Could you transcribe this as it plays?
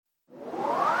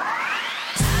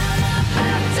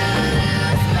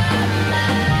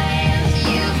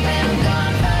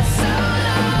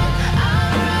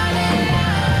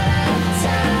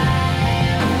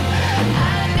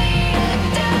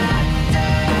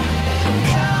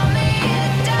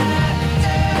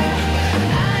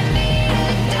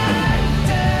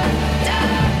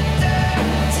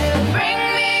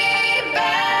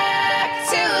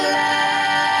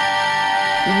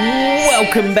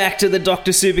Welcome back to the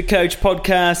Dr. Supercoach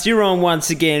podcast. You're on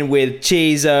once again with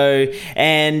Chizo,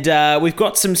 and we've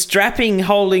got some strapping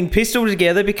holding pistol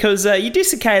together because you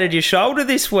dislocated your shoulder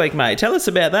this week, mate. Tell us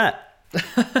about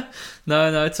that.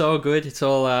 No, it's all good. It's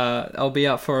all. I'll be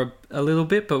out for a little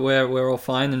bit, but we're all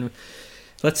fine, and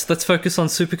let's focus on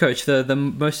Supercoach, the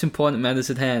most important matters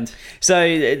at hand. So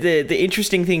the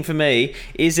interesting thing for me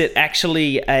is it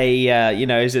actually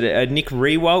is it a Nick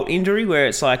Riewoldt injury where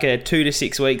it's like a 2 to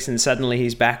 6 weeks and suddenly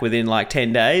he's back within like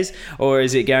 10 days, or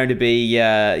is it going to be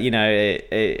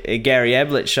a Gary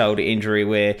Ablett shoulder injury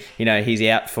where he's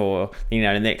out for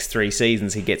the next 3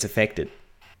 seasons he gets affected?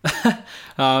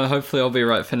 Hopefully I'll be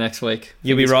right for next week.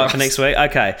 You'll be right for next week?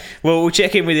 Okay. Well, we'll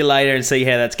check in with you later and see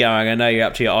how that's going. I know you're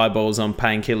up to your eyeballs on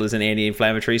painkillers and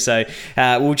anti-inflammatories, so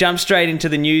we'll jump straight into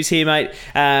the news here, mate.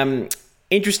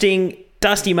 Interesting,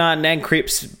 Dusty Martin and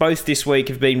Cripps both this week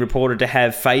have been reported to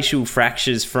have facial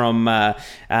fractures from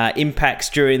impacts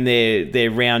during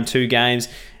their round 2 games.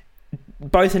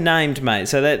 Both are named, mate,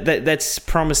 so that's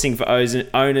promising for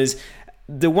owners.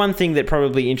 The one thing that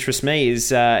probably interests me is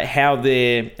how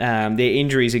their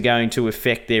injuries are going to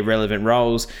affect their relevant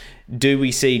roles. Do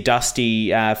we see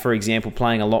Dusty, for example,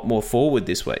 playing a lot more forward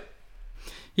this week?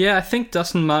 Yeah, I think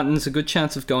Dustin Martin's a good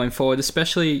chance of going forward,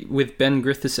 especially with Ben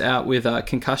Griffiths out with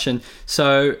concussion.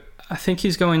 So I think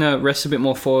he's going to rest a bit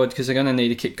more forward because they're going to need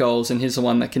to kick goals, and he's the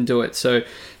one that can do it. So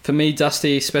for me,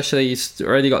 Dusty, especially, he's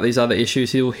already got these other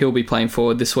issues. He'll be playing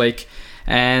forward this week.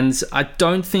 And I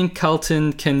don't think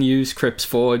Carlton can use Cripps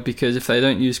forward, because if they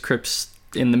don't use Cripps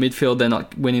in the midfield, they're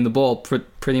not winning the ball.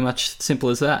 Pretty much simple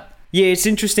as that. Yeah, it's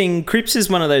interesting. Cripps is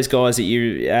one of those guys that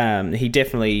he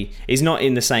definitely is not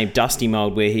in the same Dusty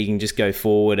mould where he can just go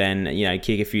forward and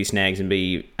kick a few snags and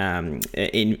be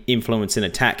influence and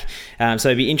attack. So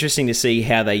it'd be interesting to see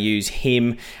how they use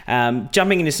him.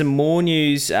 Jumping into some more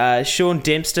news, Sean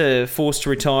Dempster forced to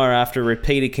retire after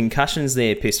repeated concussions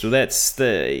there, Pistol. That's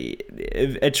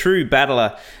a true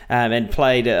battler and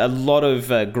played a lot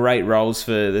of great roles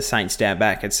for the Saints down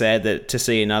back. It's sad to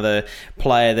see another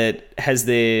player that has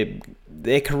their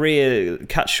career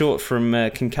cut short from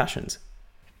concussions.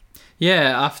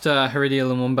 Yeah, after Heredia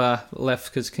Lumumba left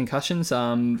because of concussions,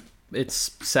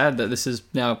 it's sad that this is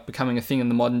now becoming a thing in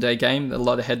the modern day game. A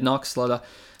lot of head knocks, a lot of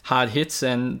hard hits,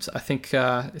 and I think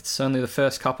it's only the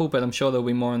first couple, but I'm sure there'll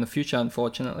be more in the future,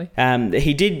 unfortunately.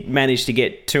 He did manage to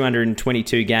get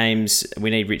 222 games.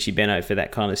 We need Richie Beno for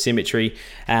that kind of symmetry.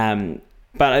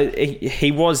 But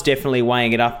he was definitely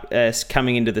weighing it up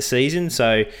coming into the season.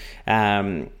 So,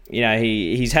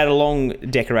 he's had a long,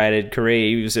 decorated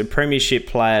career. He was a premiership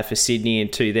player for Sydney in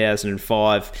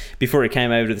 2005 before he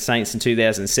came over to the Saints in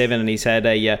 2007, and he's had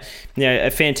a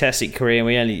fantastic career.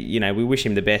 And we wish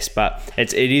him the best. But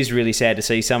it is really sad to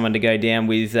see someone to go down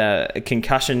with a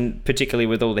concussion, particularly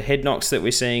with all the head knocks that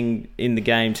we're seeing in the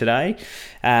game today.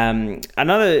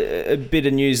 Another bit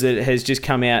of news that has just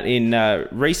come out in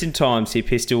recent times here,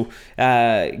 Pistol,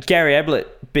 Gary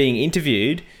Ablett being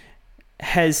interviewed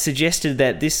has suggested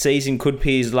that this season could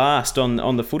be his last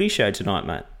on the footy show tonight,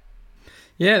 mate.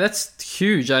 Yeah, that's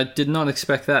huge. I did not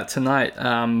expect that tonight.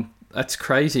 That's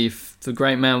crazy. If the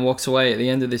great man walks away at the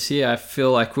end of this year, I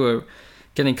feel like we're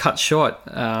getting cut short.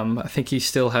 I think he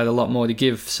still had a lot more to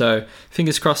give. So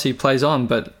fingers crossed he plays on,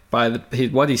 but by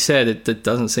what he said, it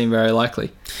doesn't seem very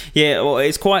likely. Yeah, well,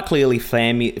 it's quite clearly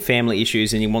family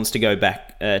issues, and he wants to go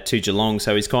back to Geelong.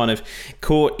 So he's kind of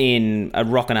caught in a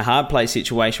rock and a hard place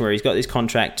situation where he's got this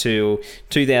contract till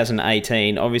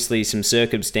 2018. Obviously, some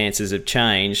circumstances have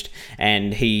changed,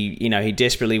 and he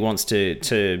desperately wants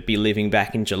to be living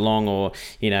back in Geelong, or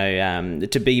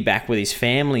to be back with his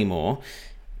family more.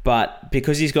 But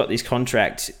because he's got this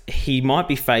contract, he might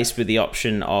be faced with the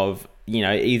option of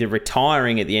either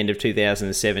retiring at the end of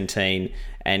 2017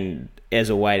 and as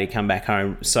a way to come back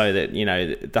home so that,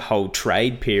 the whole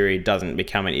trade period doesn't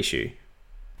become an issue.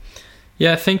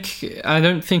 Yeah, I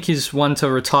don't think he's one to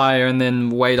retire and then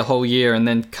wait a whole year and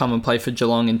then come and play for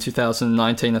Geelong in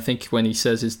 2019. I think when he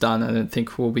says he's done, I don't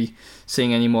think we'll be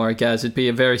seeing any more of Gaz. It'd be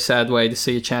a very sad way to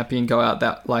see a champion go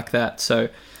out like that. So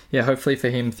yeah, hopefully for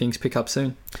him, things pick up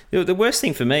soon. The worst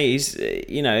thing for me is,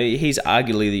 he's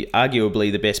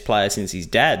arguably the best player since his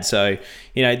dad. So,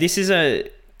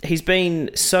 he's been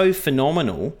so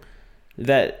phenomenal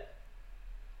that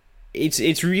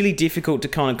it's really difficult to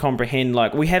kind of comprehend.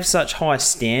 Like, we have such high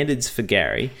standards for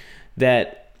Gary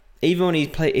that even when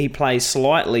he plays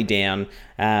slightly down,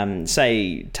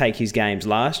 say take his games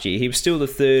last year, he was still the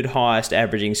third highest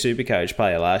averaging Supercoach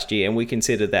player last year, and we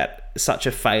consider that such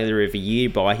a failure of a year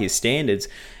by his standards.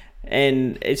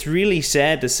 And it's really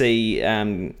sad to see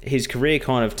his career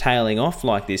kind of tailing off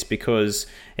like this, because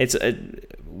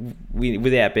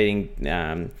without being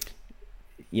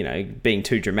being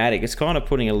too dramatic, it's kind of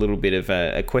putting a little bit of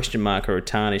a question mark or a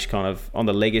tarnish kind of on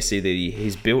the legacy that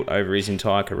he's built over his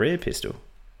entire career, Pistol.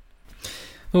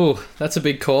 Oh, that's a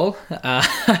big call.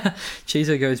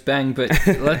 Chizo goes bang, but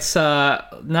let's...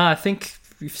 I think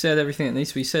we've said everything that needs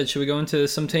to be said. Should we go into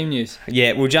some team news?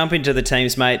 Yeah, we'll jump into the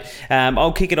teams, mate.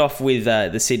 I'll kick it off with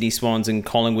the Sydney Swans and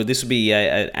Collingwood. This will be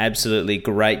an absolutely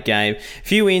great game.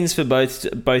 Few wins for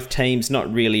both teams,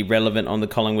 not really relevant on the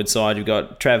Collingwood side. We've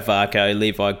got Trav Varco,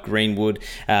 Levi Greenwood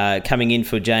coming in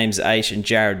for James Aish and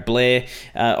Jared Blair.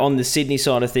 On the Sydney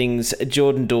side of things,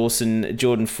 Jordan Dawson,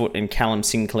 Jordan Foote and Callum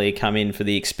Sinclair come in for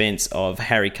the expense of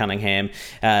Harry Cunningham,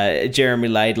 Jeremy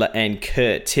Laidler and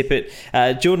Kurt Tippett.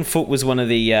 Jordan Foote was one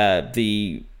of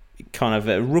the kind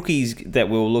of rookies that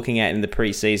we were looking at in the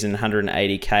preseason,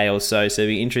 180k or so. So it'll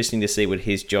be interesting to see what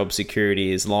his job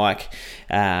security is like.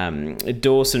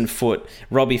 Dawson, Foote,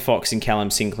 Robbie Fox and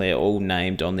Callum Sinclair all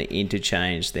named on the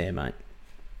interchange there, mate.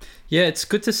 Yeah, it's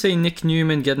good to see Nick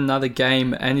Newman get another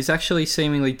game, and he's actually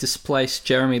seemingly displaced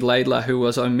Jeremy Laidler, who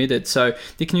was omitted. So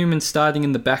Nick Newman starting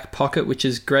in the back pocket, which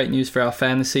is great news for our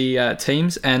fantasy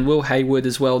teams, and Will Hayward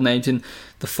as well named in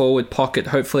the forward pocket.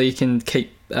 Hopefully he can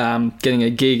keep getting a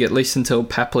gig at least until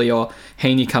Papley or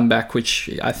Heaney come back, which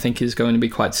I think is going to be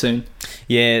quite soon.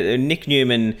 Yeah, Nick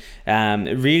Newman,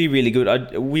 really, really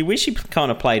good. We wish he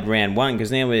kind of played round one,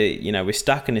 because now we're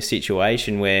stuck in a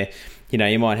situation where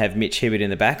you might have Mitch Hibbert in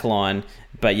the back line,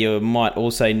 but you might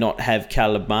also not have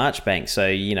Caleb Marchbank. So,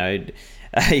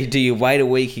 do you wait a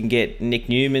week and get Nick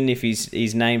Newman if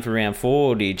he's named for round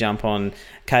 4, or do you jump on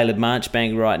Caleb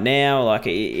Marchbank right now? Like,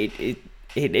 it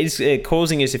is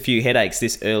causing us a few headaches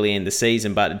this early in the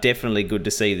season, but definitely good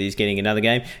to see that he's getting another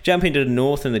game. Jump into the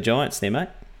North and the Giants there, mate.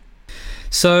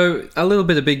 So, a little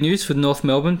bit of big news for North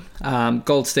Melbourne.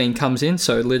 Goldstein comes in,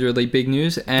 so literally big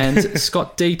news. And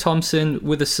Scott D. Thompson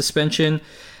with a suspension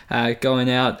going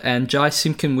out. And Jai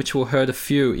Simpkin, which will hurt a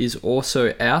few, is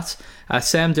also out.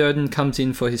 Sam Durden comes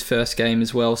in for his first game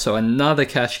as well. So, another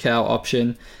cash cow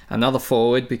option, another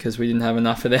forward, because we didn't have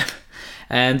enough of them.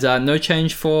 And no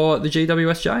change for the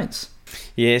GWS Giants.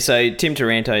 Yeah, so Tim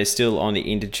Taranto is still on the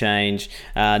interchange.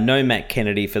 No Matt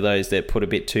Kennedy for those that put a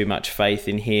bit too much faith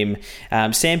in him.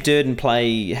 Sam Durden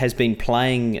has been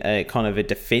playing kind of a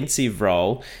defensive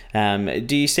role.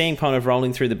 Do you see him kind of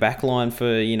rolling through the back line for,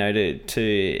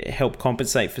 to help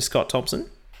compensate for Scott Thompson?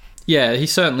 Yeah, he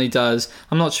certainly does.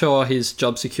 I'm not sure his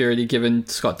job security, given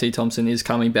Scott D. Thompson is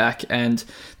coming back, and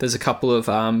there's a couple of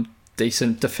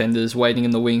decent defenders waiting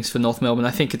in the wings for North Melbourne.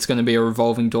 I think it's going to be a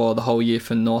revolving door the whole year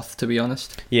for North, to be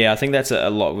honest. Yeah, I think that's a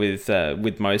lot with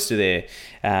most of their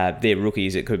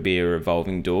rookies. It could be a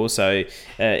revolving door. So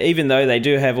even though they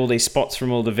do have all these spots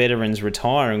from all the veterans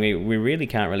retiring, we really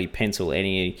can't really pencil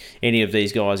any of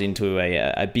these guys into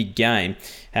a big game.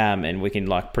 And we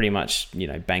can pretty much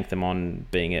bank them on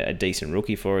being a decent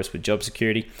rookie for us with job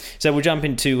security. So we'll jump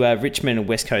into Richmond and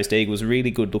West Coast Eagles. Really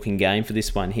good looking game for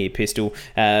this one here, Pistol.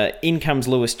 In comes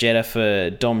Lewis Jetta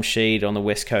for Dom Sheed on the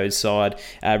West Coast side.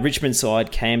 Richmond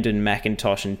side, Camden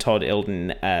McIntosh and Todd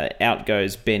Eldon. Out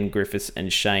goes Ben Griffiths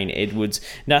and Shane Edwards.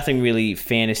 Nothing really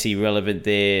fantasy relevant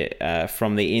there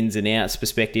from the ins and outs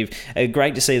perspective.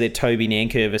 Great to see that Toby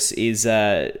Nankervis is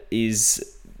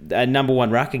a number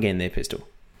one ruck again there, Pistol.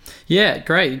 Yeah,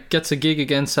 great. Gets a gig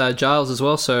against Giles as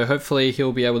well, so hopefully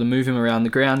he'll be able to move him around the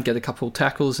ground, get a couple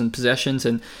tackles and possessions,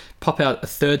 and pop out a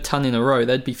third ton in a row.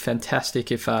 That'd be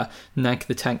fantastic if Nank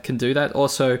the Tank can do that.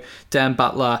 Also, Dan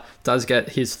Butler does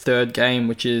get his third game,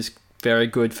 which is very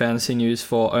good fantasy news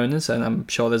for owners, and I'm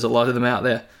sure there's a lot of them out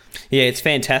there. Yeah, it's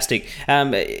fantastic.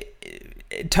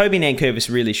 Toby Nankervis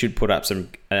really should put up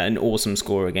an awesome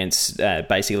score against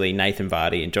basically Nathan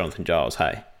Vardy and Jonathan Giles,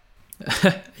 hey?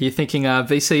 Are you thinking a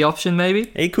VC option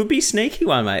maybe? It could be a sneaky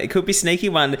one, mate. It could be a sneaky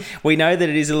one. We know that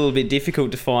it is a little bit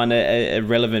difficult to find a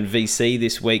relevant VC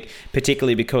this week,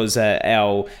 particularly because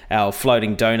our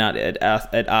floating donut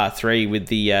at R3 with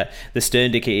the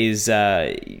Sterndicker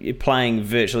is playing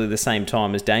virtually the same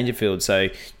time as Dangerfield. So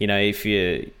if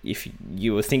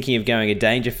you were thinking of going a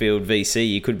Dangerfield VC,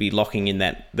 you could be locking in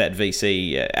that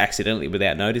VC accidentally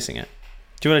without noticing it.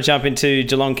 Do you want to jump into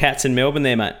Geelong Cats and Melbourne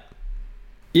there, mate?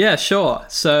 Yeah, sure.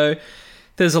 So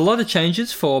there's a lot of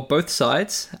changes for both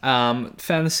sides.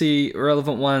 Fantasy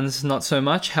relevant ones, not so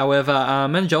much. However,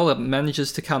 Manajola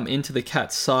manages to come into the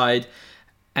Cats side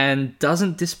and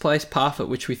doesn't displace Parfitt,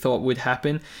 which we thought would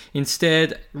happen.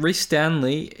 Instead, Rhys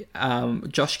Stanley,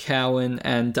 Josh Cowan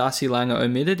and Darcy Lang are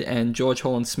omitted, and George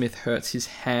Holland-Smith hurts his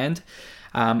hand.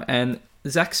 And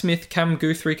Zach Smith, Cameron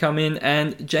Guthrie come in,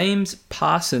 and James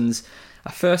Parsons,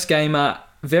 a first gamer,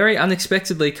 very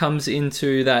unexpectedly comes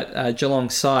into that Geelong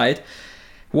side.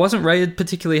 Wasn't rated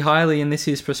particularly highly in this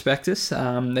year's prospectus.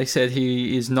 They said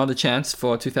he is not a chance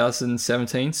for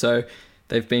 2017, so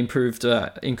they've been proved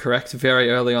incorrect very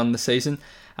early on in the season.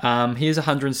 He is a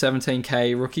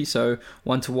 117k rookie, so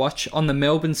one to watch. On the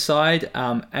Melbourne side,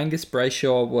 Angus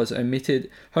Brayshaw was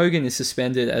omitted. Hogan is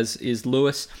suspended, as is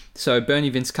Lewis. So Bernie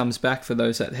Vince comes back for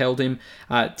those that held him.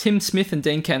 Tim Smith and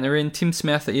Dean Kent are in. Tim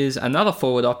Smith is another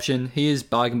forward option. He is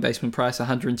bargain basement price,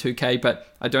 102k,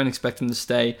 but I don't expect him to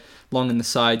stay long in the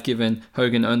side given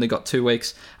Hogan only got 2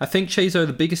 weeks. I think, Chizo,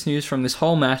 the biggest news from this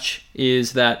whole match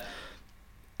is that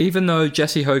even though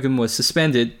Jesse Hogan was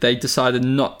suspended, they decided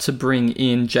not to bring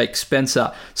in Jake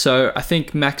Spencer. So I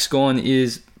think Max Gawn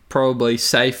is probably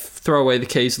safe. Throw away the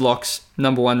keys, locks,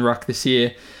 number 1 ruck this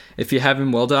year. If you have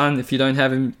him, well done. If you don't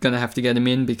have him, going to have to get him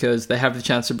in because they have the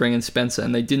chance to bring in Spencer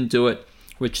and they didn't do it,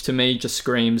 which to me just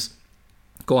screams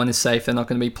Gawn is safe. They're not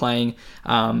going to be playing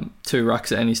 2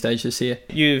 rucks at any stage this year.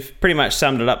 You've pretty much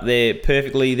summed it up there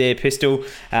perfectly there, Pistol.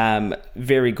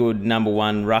 Very good number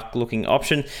 1 ruck looking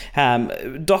option.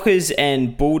 Dockers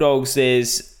and Bulldogs,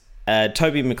 there's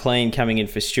Toby McLean coming in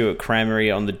for Stuart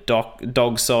Cramery on the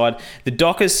dog side. The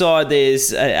Dockers side,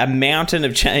 there's a mountain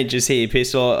of changes here,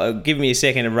 Pistol. Give me a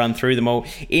second to run through them all.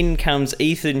 In comes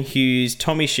Ethan Hughes,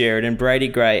 Tommy Sheridan, Brady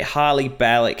Gray, Harley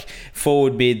Ballack,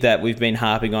 forward bid that we've been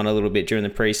harping on a little bit during the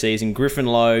preseason. Griffin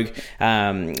Logue,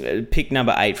 pick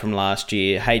number 8 from last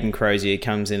year. Hayden Crozier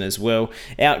comes in as well.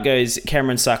 Out goes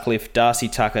Cameron Sutcliffe, Darcy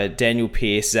Tucker, Daniel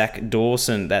Pearce, Zach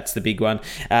Dawson, that's the big one,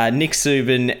 Nick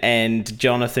Subin and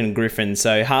Jonathan Griffin.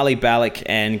 So Harley Ballack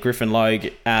and Griffin Logue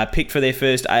picked for their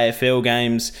first AFL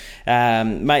games.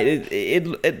 Mate,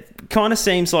 it kind of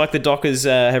seems like the Dockers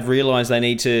have realised they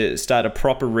need to start a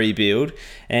proper rebuild,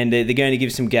 and they're going to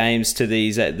give some games to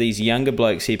these younger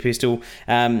blokes here, Pistol.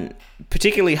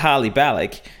 Particularly Harley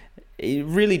Ballack. It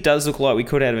really does look like we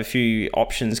could have a few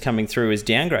options coming through as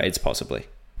downgrades, possibly.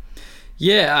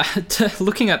 Yeah,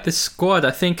 looking at this squad, I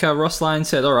think Ross Lyon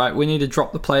said, all right, we need to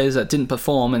drop the players that didn't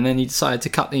perform, and then he decided to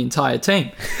cut the entire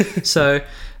team. So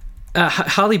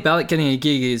Harley Ballack getting a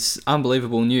gig is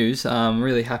unbelievable news. I'm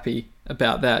really happy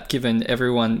about that, given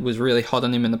everyone was really hot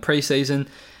on him in the preseason.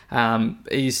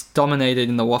 He's dominated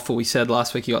in the waffle. We said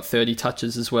last week he got 30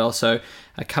 touches as well. So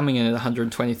coming in at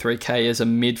 123k as a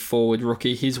mid-forward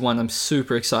rookie, he's one I'm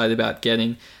super excited about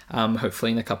getting,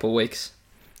 hopefully in a couple of weeks.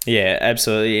 Yeah,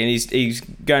 absolutely, and he's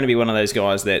going to be one of those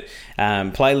guys that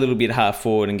play a little bit half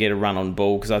forward and get a run on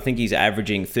ball, because I think he's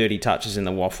averaging 30 touches in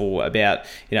the waffle, about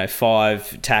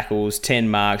 5 tackles, 10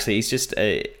 marks. He's just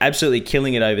absolutely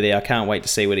killing it over there. I can't wait to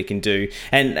see what he can do.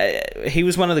 And he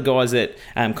was one of the guys that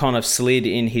kind of slid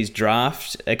in his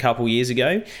draft a couple years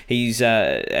ago. He's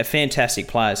a fantastic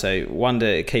player, so one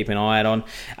to keep an eye out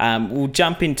on. We'll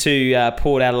jump into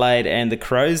Port Adelaide and the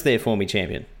Crows there for me,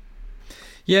 champion.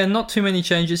 Yeah, not too many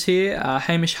changes here.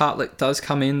 Hamish Hartlett does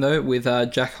come in, though, with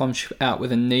Jack Homsch out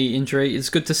with a knee injury. It's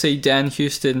good to see Dan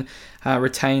Houston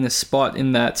retain a spot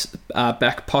in that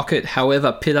back pocket.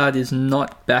 However, Pittard is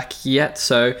not back yet,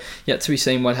 so yet to be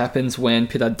seen what happens when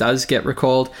Pittard does get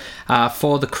recalled.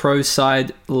 For the Crows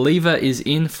side, Lever is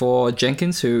in for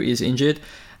Jenkins, who is injured.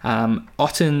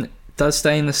 Otten does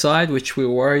stay in the side, which we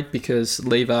were worried because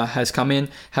Lever has come in.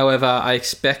 However, I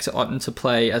expect Otten to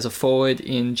play as a forward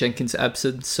in Jenkins'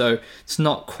 absence, so it's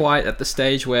not quite at the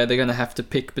stage where they're going to have to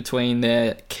pick between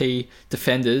their key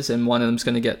defenders and one of them's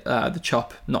going to get the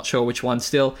chop. Not sure which one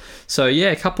still. So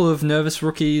yeah, a couple of nervous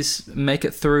rookies make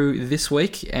it through this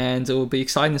week, and it will be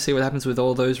exciting to see what happens with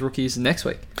all those rookies next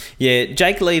week. Yeah,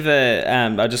 Jake Lever,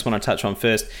 I just want to touch on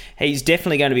first. He's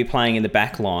definitely going to be playing in the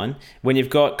back line. When you've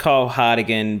got Kyle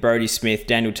Hartigan, Brodie Smith,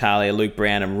 Daniel Talia, Luke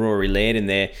Brown and Rory Laird in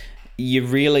there, you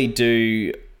really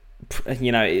do,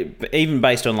 even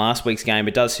based on last week's game,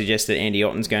 it does suggest that Andy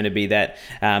Otten's going to be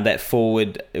that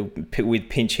forward with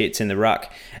pinch hits in the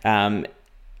ruck.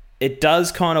 It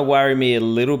does kind of worry me a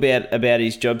little bit about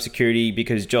his job security,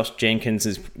 because Josh Jenkins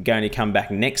is going to come back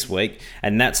next week,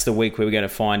 and that's the week where we're going to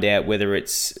find out whether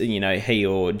it's he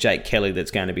or Jake Kelly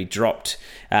that's going to be dropped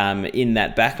in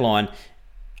that back line.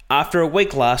 After a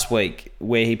week last week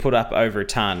where he put up over a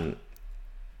ton,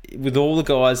 with all the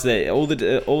guys that all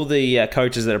the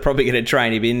coaches that are probably going to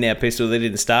train him in now, Pistol, they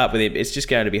didn't start with him. It's just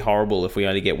going to be horrible if we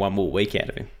only get one more week out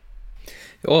of him.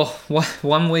 Oh,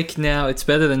 1 week now, it's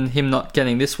better than him not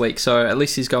getting this week, so at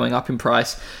least he's going up in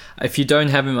price. If you don't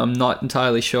have him, I'm not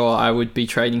entirely sure I would be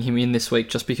trading him in this week,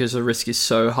 just because the risk is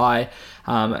so high,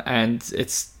 and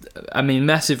it's,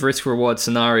 massive risk-reward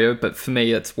scenario, but for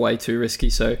me, it's way too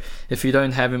risky. So if you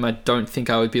don't have him, I don't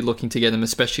think I would be looking to get him,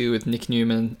 especially with Nick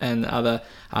Newman and other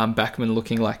backmen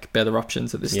looking like better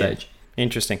options at this stage.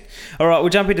 Interesting. All right, we'll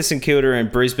jump into St Kilda and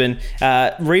Brisbane.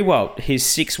 Riewoldt, his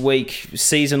 6-week,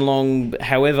 season-long,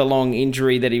 however long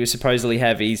injury that he was supposedly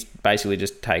have, he's basically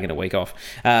just taken a week off.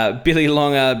 Billy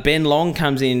Longer, Ben Long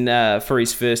comes in for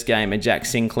his first game, and Jack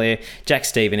Sinclair. Jack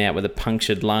Stephen out with a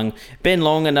punctured lung. Ben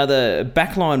Long, another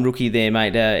backline rookie there,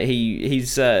 mate.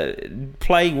 He's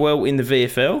playing well in the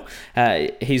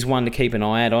VFL. He's one to keep an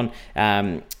eye out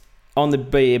on. On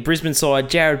the Brisbane side,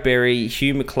 Jared Berry,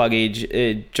 Hugh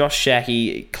McCluggage, Josh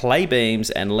Shackey, Clay Beams,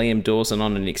 and Liam Dawson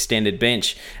on an extended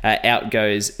bench. Out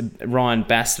goes Ryan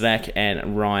Bastadak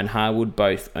and Ryan Harwood,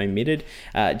 both omitted.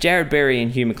 Jared Berry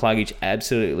and Hugh McCluggage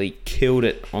absolutely killed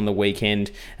it on the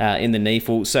weekend in the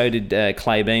NEAFL. So did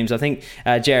Clay Beams. I think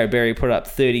Jared Berry put up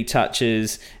 30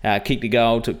 touches, kicked a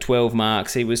goal, took 12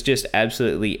 marks. He was just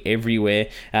absolutely everywhere,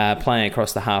 playing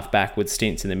across the half-back with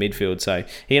stints in the midfield. So,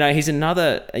 he's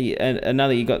another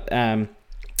you got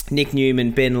Nick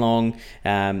Newman, Ben Long,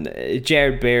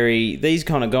 Jared Berry, these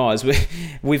kind of guys.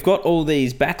 We've got all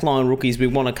these backline rookies we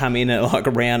want to come in at like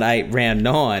round 8, round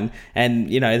 9, and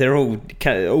they're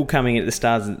all coming at the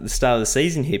start of the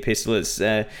season here, Pistol.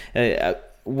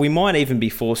 We might even be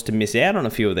forced to miss out on a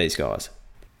few of these guys.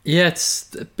 Yeah,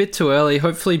 it's a bit too early.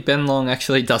 Hopefully Ben Long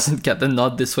actually doesn't get the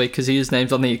nod this week because he is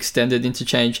named on the extended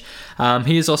interchange.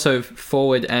 He is also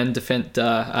forward and defend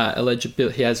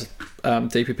eligibility. He has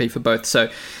DPP for both. So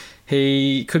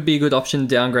he could be a good option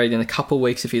downgrade in a couple of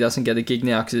weeks if he doesn't get a gig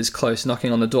now because it's close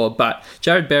knocking on the door. But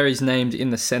Jared Berry's named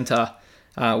in the centre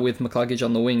with McCluggage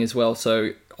on the wing as well.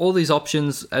 So all these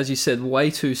options, as you said, way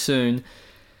too soon.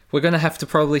 We're going to have to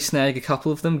probably snag a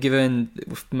couple of them, given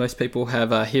most people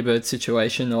have a Hibberd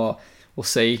situation, or we'll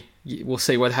see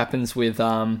what happens with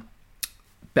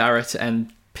Barrett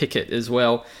and Pickett as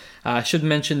well. I should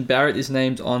mention Barrett is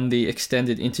named on the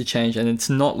extended interchange, and it's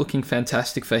not looking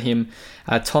fantastic for him.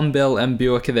 Tom Bell and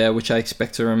Buick are there, which I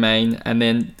expect to remain, and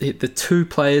then the two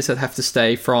players that have to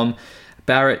stay from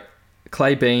Barrett,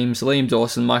 Clay Beams, Liam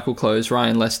Dawson, Michael Close,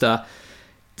 Ryan Lester.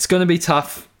 It's going to be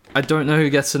tough. I don't know who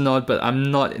gets a nod, but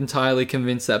I'm not entirely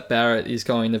convinced that Barrett is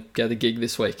going to get a gig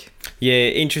this week. Yeah,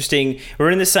 interesting. We're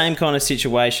in the same kind of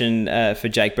situation for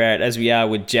Jake Barrett as we are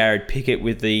with Jared Pickett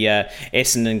with the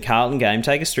Essendon Carlton game.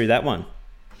 Take us through that one.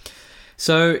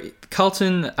 So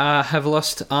Carlton have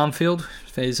lost Armfield,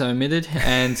 he's omitted,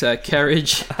 and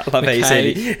Kerridge. I love how you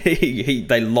said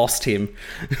they lost him.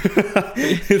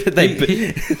 they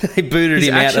booted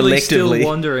him out electively. He's actually still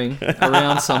wandering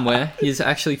around somewhere. He's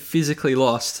actually physically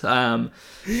lost.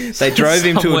 They drove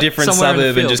him to a different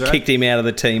suburb and just kicked him out of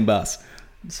the team bus.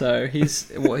 So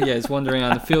he's wandering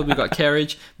around the field. We've got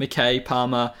Kerridge, McKay,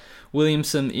 Palmer,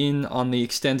 Williamson in on the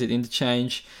extended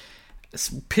interchange.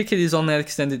 Pickett is on that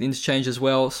extended interchange as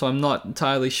well, so I'm not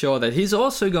entirely sure that he's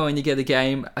also going to get a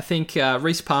game. I think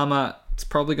Reece Palmer, it's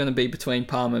probably going to be between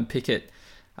Palmer and Pickett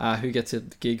who gets a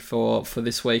gig for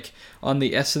this week. On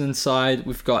the Essendon side,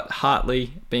 we've got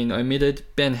Hartley being omitted,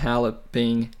 Ben Howlett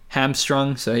being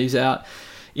hamstrung, so he's out.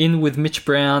 In with Mitch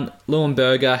Brown,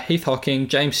 Leuenberger, Heath Hocking,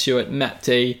 James Stewart, Matt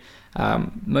D.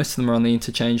 Most of them are on the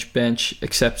interchange bench,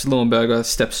 except Leuenberger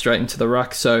steps straight into the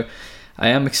ruck, so I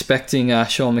am expecting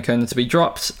Sean McKernan to be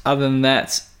dropped. Other than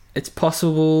that, it's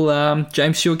possible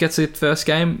James Stewart gets a first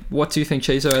game. What do you think,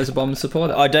 Chizo, as a Bombers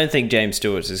supporter? I don't think James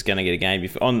Stewart is going to get a game.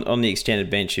 On the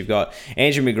extended bench, you've got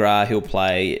Andrew McGrath, he'll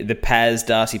play. The Paz,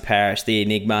 Darcy Parish, the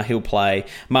Enigma, he'll play.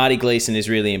 Marty Gleeson is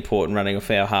really important running off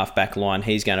our half-back line.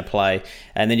 He's going to play.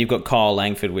 And then you've got Kyle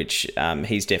Langford, which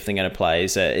he's definitely going to play.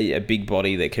 He's a big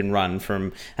body that can run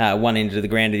from one end of the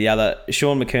ground to the other.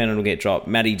 Sean McKernan will get dropped.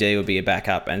 Matty D will be a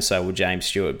backup, and so will James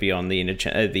Stewart be on the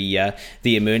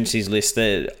emergencies list.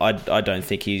 I don't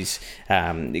think he's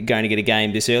going to get a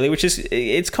game this early,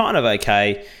 it's kind of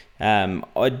okay.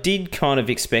 I did kind of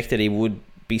expect that he would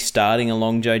be starting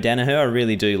along Joe Danaher. I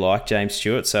really do like James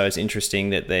Stewart, so it's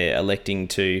interesting that they're electing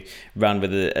to run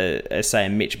with a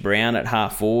Mitch Brown at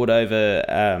half forward over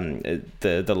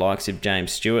the likes of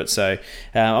James Stewart. So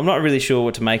I'm not really sure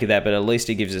what to make of that, but at least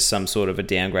it gives us some sort of a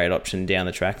downgrade option down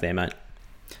the track there, mate.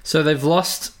 So they've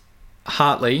lost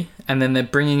Hartley, and then they're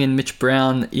bringing in Mitch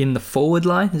Brown in the forward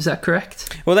line. Is that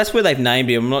correct? Well, that's where they've named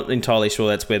him. I'm not entirely sure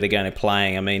that's where they're going to be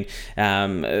playing. I mean,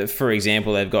 for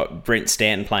example, they've got Brent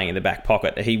Stanton playing in the back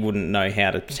pocket. He wouldn't know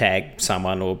how to tag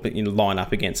someone or line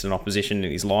up against an opposition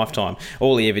in his lifetime.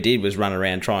 All he ever did was run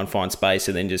around, try and find space,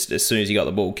 and then just as soon as he got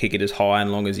the ball, kick it as high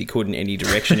and long as he could in any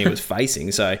direction he was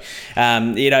facing. So,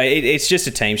 it's just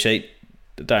a team sheet.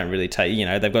 Don't really take,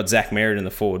 they've got Zach Merritt in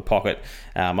the forward pocket.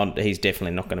 He's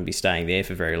definitely not going to be staying there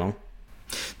for very long.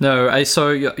 No, so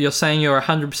you're saying you're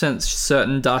 100%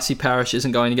 certain Darcy Parish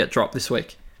isn't going to get dropped this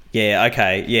week? Yeah,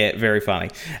 okay. Yeah, very funny.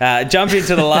 Jump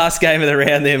into the last game of the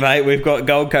round there, mate. We've got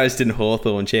Gold Coast and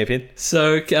Hawthorn, champion.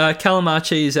 So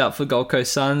Calamachi is out for Gold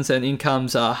Coast Suns, and in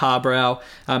comes Harbrow,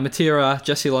 Matera,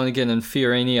 Jesse Lonergan and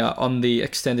Fiorini are on the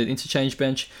extended interchange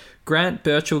bench. Grant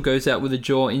Birchall goes out with a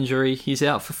jaw injury. He's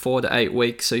out for 4 to 8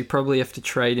 weeks, so you probably have to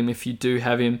trade him if you do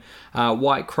have him.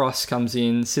 White Cross comes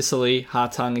in, Sicily,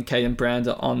 Hartung and Caden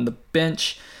Brander on the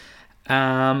bench.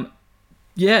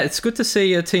 Yeah, it's good to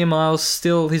see Tia Miles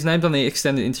still. He's named on the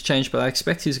extended interchange, but I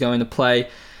expect he's going to play.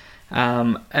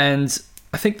 And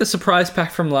I think the surprise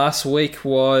pack from last week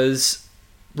was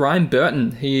Ryan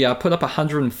Burton. He put up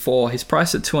 104. He's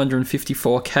priced at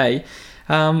 254k.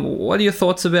 What are your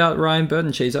thoughts about Ryan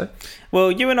Burton, Chizo? Well,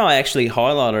 you and I actually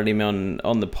highlighted him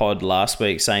on the pod last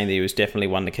week, saying that he was definitely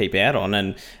one to keep out on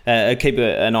and keep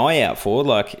an eye out for.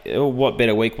 Like, what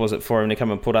better week was it for him to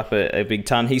come and put up a big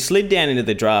ton? He slid down into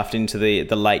the draft into the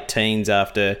late teens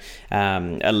after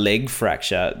a leg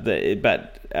fracture,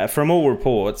 but from all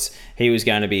reports, he was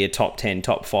going to be a top 10,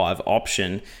 top 5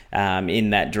 option in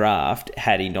that draft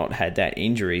had he not had that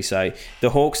injury. So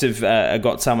the Hawks have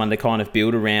got someone to kind of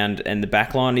build around in the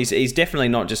back line. He's definitely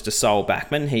not just a sole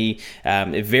backman. He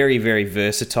very, very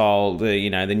versatile,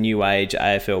 the new age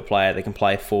AFL player that can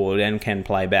play forward and can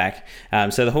play back.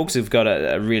 So the Hawks have got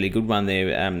a really good one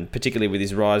there, particularly with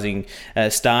his rising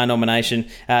star nomination.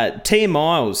 Tia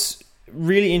Miles,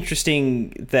 really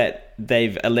interesting that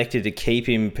they've elected to keep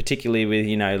him, particularly with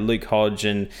Luke Hodge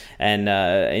and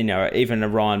even a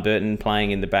Ryan Burton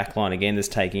playing in the back line again, that's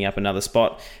taking up another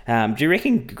spot. Do you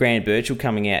reckon Grant Birchall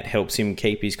coming out helps him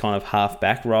keep his kind of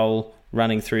half-back role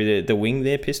running through the wing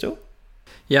there, Pistol?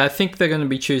 Yeah, I think they're going to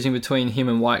be choosing between him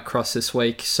and Whitecross this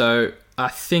week. So I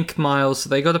think Miles,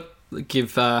 they got to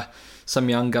give some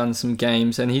young guns some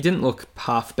games, and he didn't look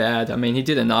half bad. I mean, he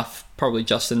did enough, probably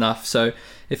just enough. So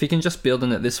if he can just build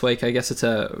on it this week, I guess it's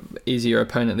a easier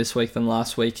opponent this week than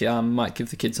last week. Might give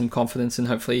the kid some confidence, and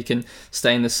hopefully he can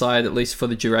stay in the side at least for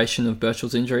the duration of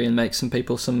Birchall's injury and make some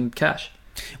people some cash.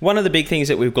 One of the big things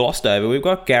that we've glossed over, we've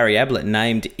got Gary Ablett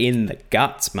named in the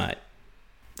guts, mate.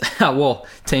 Well,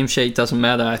 team sheet doesn't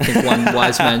matter. I think one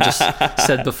wise man just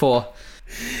said before.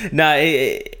 No,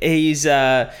 he's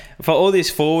for all this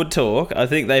forward talk, I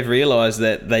think they've realised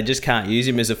that they just can't use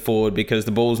him as a forward because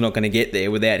the ball's not going to get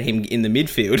there without him in the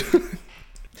midfield.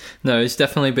 No, he's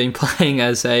definitely been playing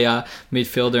as a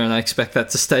midfielder, and I expect that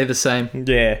to stay the same.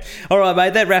 Yeah. All right,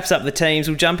 mate, that wraps up the teams.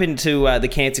 We'll jump into the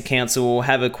Cancer Council. We'll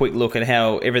have a quick look at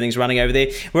how everything's running over there.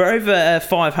 We're over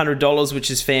 $500, which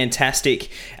is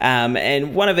fantastic.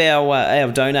 And one of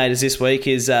our donators this week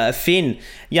is Finn,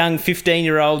 young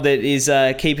 15-year-old that is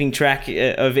keeping track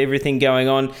of everything going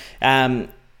on.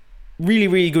 Really,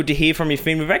 really good to hear from you,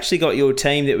 Finn. We've actually got your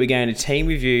team that we're going to team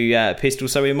with you, Pistol,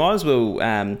 so we might as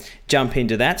well jump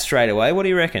into that straight away. What do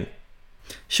you reckon?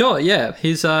 Sure, yeah.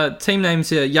 His team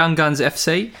name's Young Guns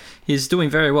FC. He's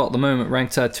doing very well at the moment,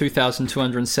 ranked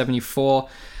 2,274.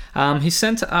 He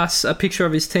sent us a picture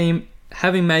of his team,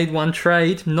 having made one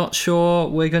trade. Not sure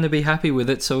we're going to be happy with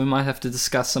it, so we might have to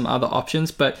discuss some other options,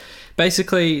 but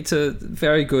basically, it's a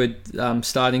very good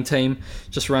starting team.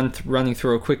 Just running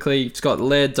through it quickly. It's got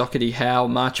Laird, Doherty, Howe,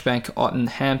 Marchbank, Otten,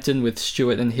 Hampton with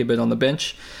Stewart and Hibbert on the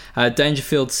bench.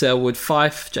 Dangerfield, Selwood,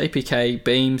 Fife, JPK,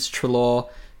 Beams, Treloar,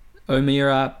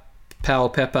 O'Meara, Powell,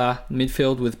 Pepper.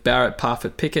 Midfield with Barrett,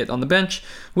 Parfitt, Pickett on the bench.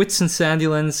 Whitson,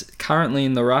 Sandilands currently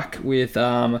in the ruck with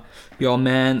your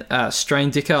man Strain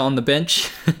Dicker on the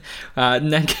bench.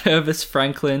 Nankervis,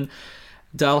 Franklin,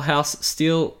 Dalhouse,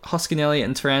 Steele, Hoskinelli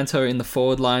and Taranto in the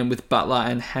forward line with Butler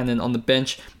and Hannon on the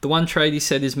bench. The one trade he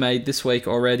said is made this week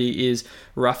already is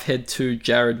Roughhead to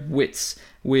Jared Witts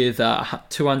with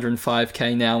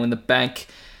 205k now in the bank.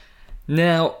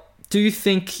 Now, do you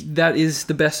think that is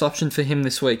the best option for him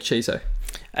this week, Chizo?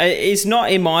 It's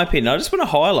not, in my opinion. I just want to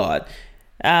highlight,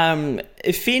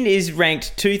 Finn is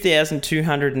ranked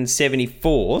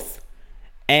 2,274th,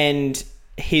 and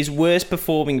his worst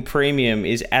performing premium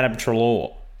is Adam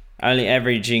Treloar, only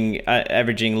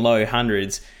averaging low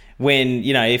hundreds. When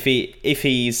if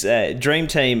his Dream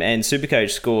Team and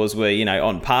Supercoach scores were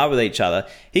on par with each other,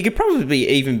 he could probably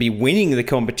even be winning the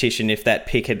competition if that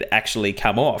pick had actually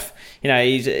come off.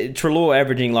 He's Treloar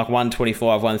averaging like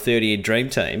 125, 130 in Dream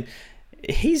Team.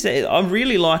 I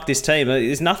really like this team.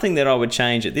 There's nothing that I would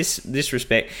change at this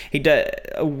respect.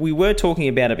 We were talking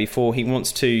about it before. He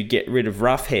wants to get rid of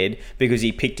Roughhead because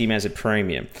he picked him as a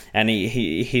premium, and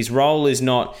his role is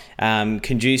not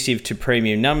conducive to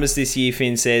premium numbers this year,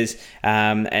 Finn says,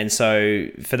 and so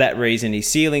for that reason his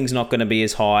ceiling's not going to be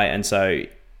as high, and so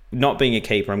not being a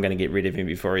keeper, I'm going to get rid of him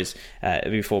before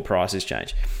prices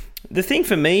change. The thing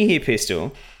for me here,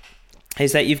 Pistol,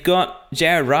 is that you've got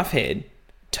Jared Roughhead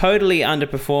totally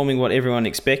underperforming what everyone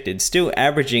expected, still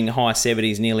averaging high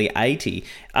 70s, nearly 80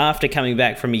 after coming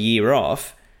back from a year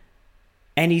off,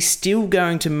 and he's still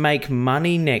going to make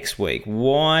money next week.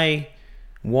 Why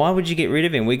would you get rid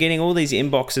of him? We're getting all these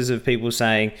inboxes of people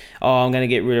saying, "Oh, I'm going to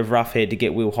get rid of Roughhead to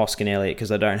get Will Hoskin-Elliott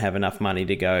because I don't have enough money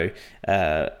to go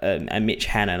a Mitch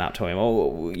Hannon up to him."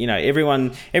 Or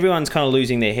everyone's kind of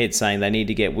losing their head saying they need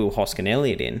to get Will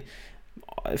Hoskin-Elliott in.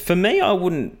 For me, I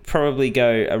wouldn't probably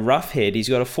go a Roughhead. He's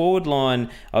got a forward line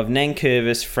of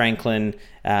Nankervis, Franklin,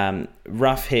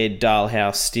 Roughhead,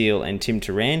 Dalhouse, Steele, and Tim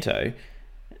Taranto.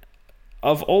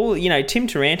 Of all, Tim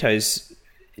Taranto's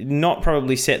not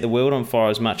probably set the world on fire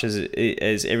as much as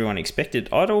everyone expected.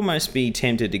 I'd almost be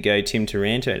tempted to go Tim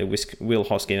Taranto to Will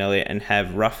Hoskin-Elliott and have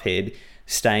Roughhead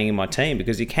staying in my team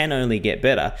because he can only get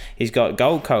better. He's got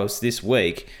Gold Coast this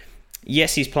week.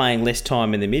 Yes, he's playing less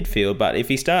time in the midfield, but if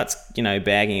he starts,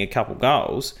 bagging a couple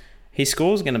goals, his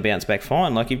score's going to bounce back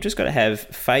fine. Like, you've just got to have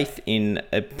faith in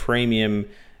a premium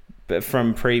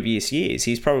from previous years.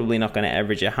 He's probably not going to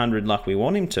average 100 like we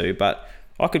want him to, but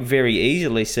I could very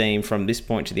easily see him from this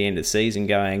point to the end of the season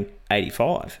going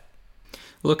 85.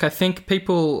 Look, I think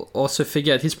people also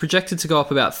forget he's projected to go up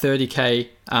about 30k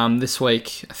this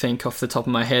week, I think, off the top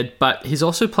of my head. But he's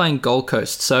also playing Gold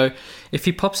Coast. So if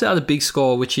he pops out a big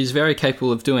score, which he's very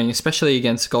capable of doing, especially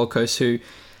against Gold Coast, who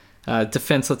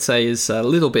defense, let's say, is a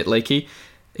little bit leaky,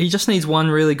 he just needs one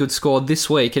really good score this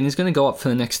week, and he's going to go up for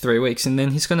the next 3 weeks. And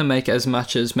then he's going to make as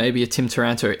much as maybe a Tim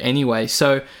Taranto anyway.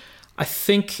 So I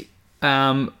think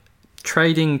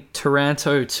trading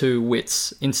Taranto to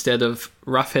Witts instead of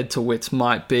Roughhead to Witts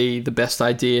might be the best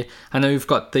idea. I know you've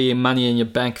got the money in your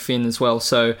bank, Finn, as well,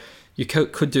 so you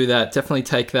could do that. Definitely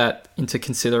take that into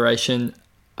consideration.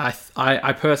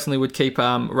 I personally would keep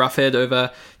Roughhead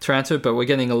over Taranto, but we're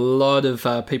getting a lot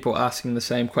of people asking the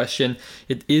same question.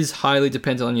 It is highly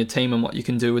dependent on your team and what you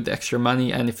can do with the extra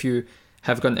money, and if you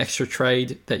have got an extra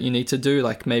trade that you need to do,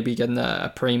 like maybe getting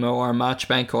a Primo or a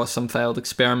Marchbank or some failed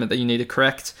experiment that you need to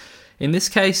correct. In this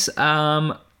case,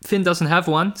 Finn doesn't have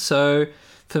one, so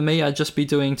for me, I'd just be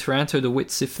doing Taranto to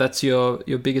Witts if that's your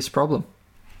biggest problem.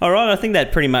 All right, I think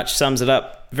that pretty much sums it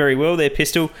up very well there,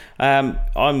 Pistol.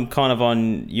 I'm kind of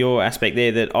on your aspect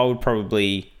there that I would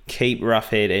probably keep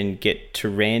Roughhead and get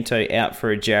Taranto out for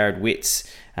a Jared Witts.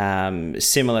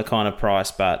 Similar kind of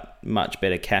price, but much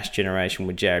better cash generation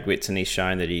with Jared Witts, and he's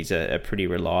shown that he's a pretty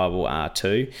reliable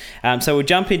R2. So we'll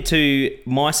jump into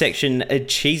my section,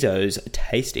 Chizo's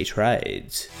Tasty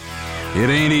Trades. It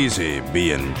ain't easy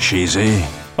being cheesy.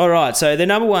 All right, so the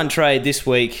number one trade this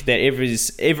week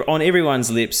that on everyone's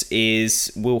lips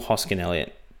is Will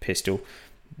Hoskin-Elliott, Pistol.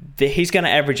 He's going to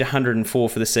average 104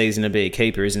 for the season and be a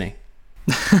keeper, isn't he?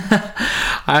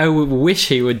 I wish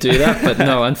he would do that, but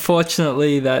no,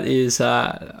 unfortunately, that is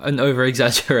an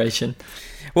over-exaggeration.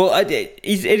 Well, it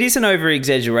is an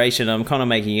over-exaggeration. I'm kind of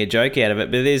making a joke out of it,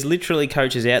 but there's literally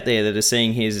coaches out there that are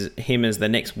seeing him as the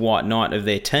next white knight of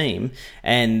their team,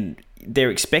 and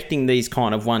they're expecting these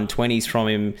kind of 120s from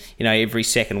him, every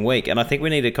second week. And I think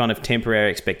we need to kind of temper our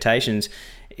expectations.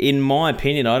 In my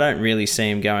opinion, I don't really see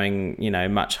him going,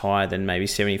 much higher than maybe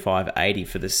 75, 80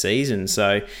 for the season.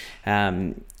 So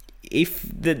if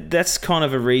that's kind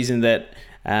of a reason that,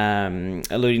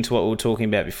 alluding to what we were talking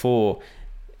about before,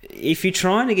 if you're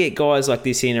trying to get guys like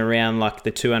this in around like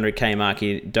the 200k mark,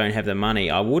 you don't have the money,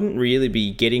 I wouldn't really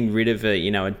be getting rid of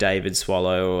a David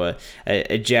Swallow or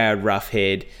a Jared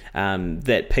Roughhead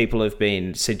that people have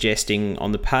been suggesting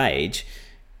on the page.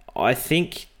 I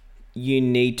think you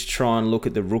need to try and look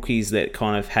at the rookies that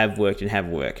kind of have worked and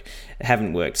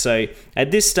haven't worked. So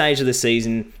at this stage of the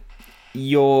season,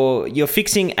 you're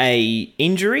fixing a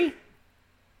injury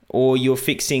or you're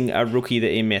fixing a rookie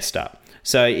that you messed up.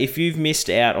 So if you've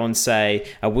missed out on, say,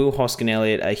 a Will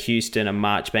Hoskin-Elliott, a Houston, a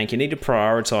Marchbank, you need to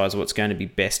prioritise what's going to be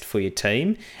best for your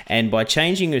team. And by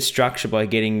changing your structure, by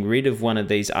getting rid of one of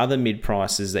these other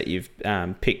mid-prices that you've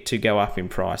picked to go up in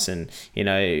price and,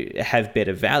 have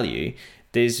better value,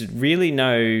 there's really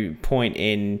no point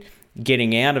in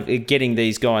getting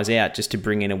these guys out just to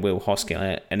bring in a Will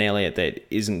Hoskin-Elliott that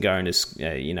isn't going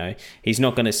to, he's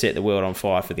not going to set the world on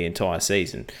fire for the entire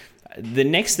season. The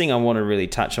next thing I want to really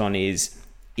touch on is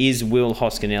Will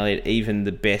Hoskin-Elliott even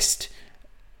the best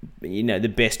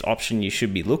option you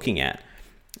should be looking at?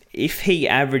 If he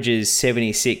averages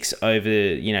 76 over,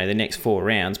 the next 4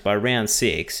 rounds, by round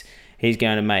 6, he's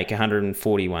going to make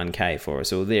 141k for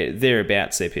us, or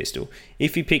thereabouts there, Pistol.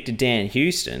 If you picked a Dan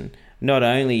Houston, not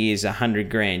only is 100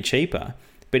 grand cheaper,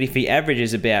 but if he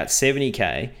averages about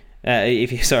 70k,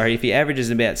 if he averages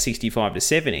about 65 to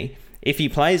 70, if he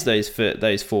plays those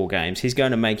 4 games, he's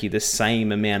going to make you the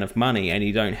same amount of money and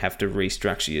you don't have to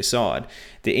restructure your side.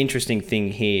 The interesting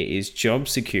thing here is job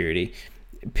security.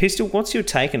 Pistol, what's your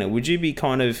take on it? Would you be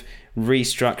kind of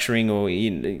restructuring or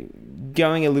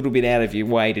going a little bit out of your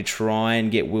way to try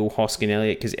and get Will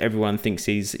Hoskin-Elliott because everyone thinks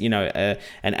he's an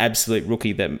absolute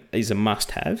rookie that is a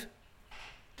must-have?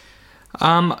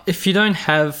 If you don't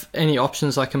have any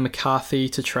options like a McCarthy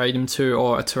to trade him to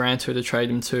or a Taranto to trade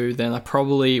him to, then I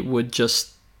probably would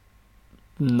just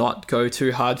not go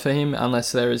too hard for him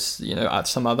unless there is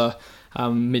some other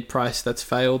mid-price that's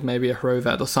failed, maybe a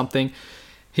Hrovat or something.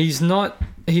 He's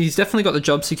definitely got the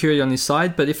job security on his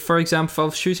side, but if I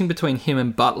was choosing between him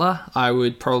and Butler, I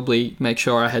would probably make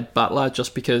sure I had Butler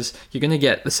just because you're going to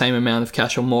get the same amount of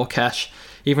cash or more cash,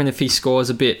 even if he scores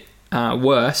a bit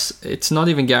worse. It's not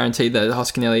even guaranteed that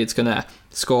Hoskin-Elliott's going to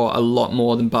score a lot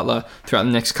more than Butler throughout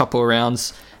the next couple of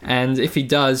rounds. And if he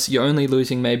does, you're only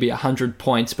losing maybe 100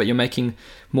 points, but you're making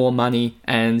more money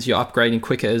and you're upgrading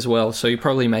quicker as well. So you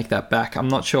probably make that back. I'm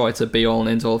not sure it's a be-all and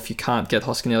end-all if you can't get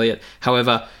Hoskin-Elliott.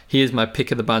 However, he is my pick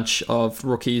of the bunch of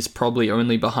rookies, probably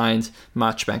only behind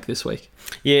Marchbank this week.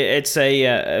 Yeah, it's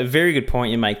a very good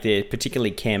point you make there,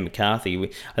 particularly Cam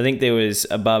McCarthy. I think there was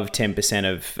above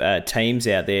 10% of teams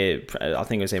out there, I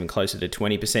think it was even closer to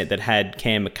 20%, that had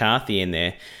Cam McCarthy in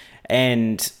there.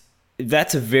 And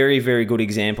that's a very, very good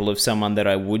example of someone that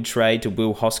I would trade to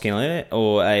Will Hoskin-Elliott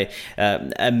or a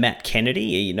Matt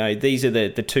Kennedy. These are the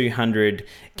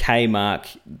 200K mark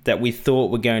that we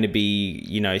thought were going to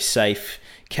be, safe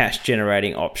cash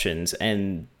generating options,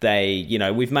 and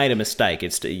we've made a mistake.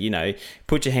 It's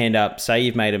put your hand up, say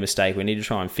you've made a mistake, we need to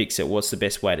try and fix it. What's the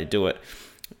best way to do it?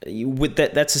 With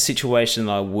that's a situation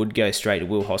that I would go straight to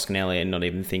Will Hoskin-Elliott and not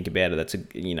even think about it.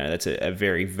 That's a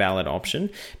very valid option.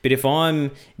 But if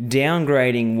I'm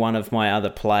downgrading one of my other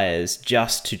players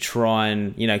just to try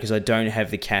and because I don't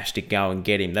have the cash to go and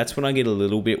get him, that's when I get a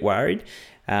little bit worried.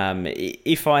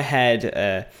 If I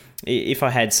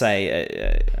had,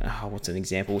 say, what's an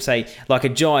example? Say, like a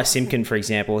Jai Simpkin, for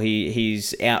example,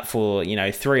 he's out for,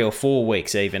 3 or 4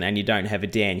 weeks even, and you don't have a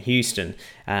Dan Houston,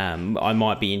 I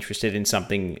might be interested in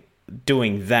something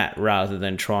doing that rather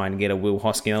than try and get a Will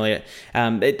Hoskin-Elliott.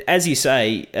 As you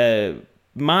say,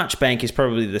 Marchbank is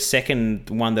probably the second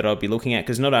one that I'll be looking at,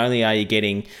 because not only are you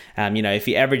getting, if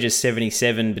he averages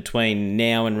 77 between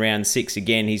now and round 6,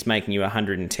 again, he's making you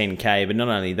 110k, but not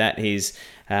only that, he's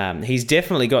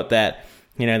definitely got that,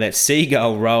 that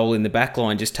seagull role in the back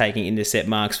line, just taking intercept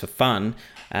marks for fun.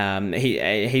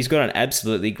 He's got an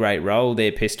absolutely great role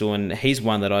there, Pistol, and he's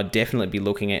one that I'd definitely be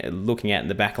looking at in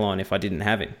the back line if I didn't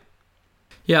have him.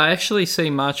 Yeah, I actually see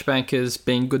Marchbank as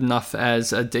being good enough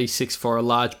as a D6 for a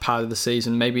large part of the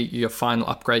season, maybe your final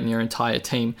upgrade in your entire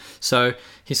team. So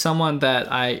he's someone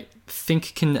that I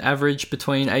think can average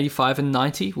between 85 and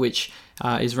 90, which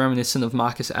is reminiscent of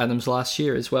Marcus Adams last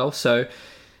year as well. So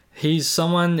he's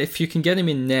someone, if you can get him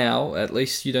in now, at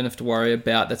least you don't have to worry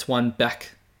about, that's one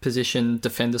back position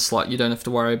defender slot you don't have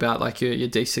to worry about, like your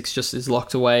D6 just is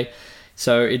locked away.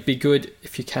 So it'd be good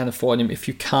if you can afford him. If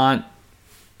you can't,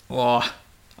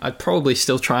 I'd probably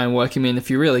still try and work him in. If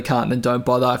you really can't, then don't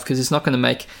bother, because it's not going to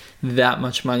make that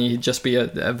much money. He'd just be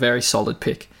a very solid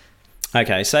pick.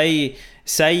 Okay,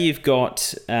 say you've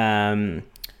got a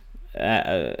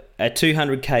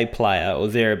 200k player or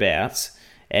thereabouts,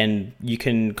 and you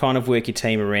can kind of work your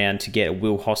team around to get a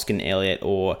Will Hoskin-Elliott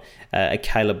or a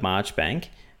Caleb Marchbank.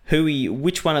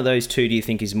 Which one of those two do you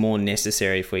think is more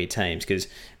necessary for your teams? Because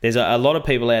there's a lot of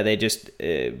people out there just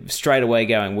straight away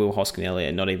going Will Hoskin-Elliott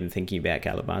and not even thinking about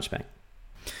Caleb Marchbank.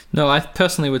 No, I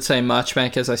personally would say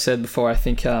Marchbank. As I said before, I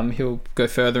think he'll go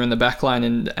further in the back line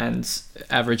and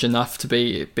average enough to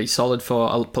be solid for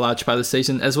a large part of the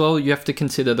season. As well, you have to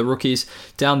consider the rookies.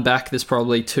 Down back, there's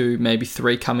probably 2, maybe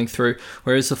 3 coming through,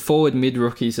 whereas the forward mid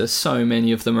rookies, there's so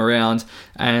many of them around,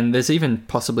 and there's even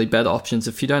possibly better options.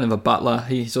 If you don't have a Butler,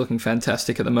 he's looking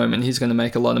fantastic at the moment. He's going to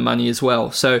make a lot of money as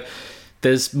well. So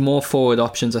there's more forward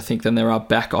options, I think, than there are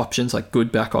back options, like good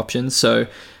back options. So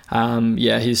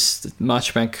he's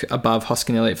Marchbank above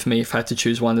Hoskin-Elliott for me if I had to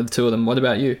choose one of the two of them. What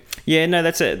about you? Yeah, no,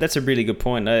 that's a really good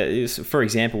point. For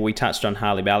example, we touched on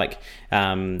Harley Ballock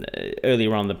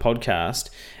earlier on the podcast,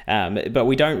 but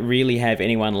we don't really have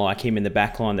anyone like him in the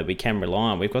back line that we can rely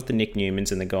on. We've got the Nick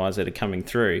Newmans and the guys that are coming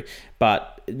through,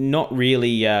 but not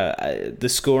really the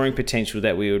scoring potential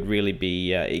that we would really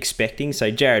be expecting.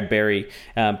 So Jared Berry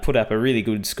put up a really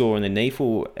good score in the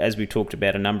NEAFL, as we've talked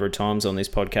about a number of times on this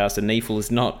podcast. The NEAFL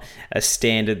is not a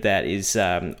standard that is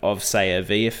of, say, a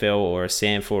VFL or a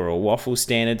Samfor or a Waffle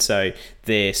standard, so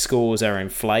their scores are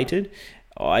inflated.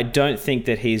 I don't think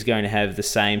that he's going to have the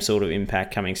same sort of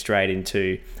impact coming straight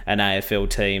into an AFL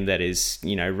team that is,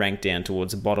 ranked down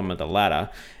towards the bottom of the ladder.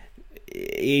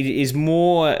 It is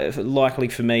more likely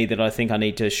for me that I think I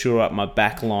need to shore up my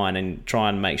back line and try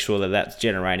and make sure that that's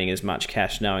generating as much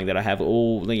cash, knowing that I have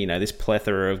all, this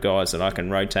plethora of guys that I can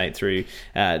rotate through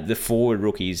the forward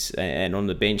rookies and on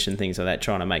the bench and things like that,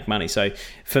 trying to make money. So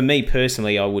for me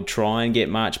personally, I would try and get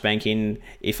Marchbank in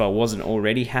if I wasn't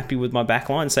already happy with my back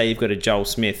line. Say you've got a Joel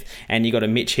Smith and you've got a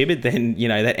Mitch Hibberd, then,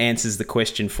 that answers the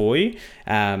question for you.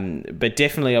 But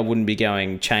definitely I wouldn't be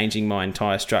changing my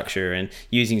entire structure and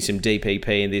using some DPP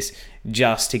in this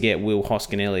just to get Will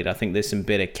Hoskin-Elliott. I think there's some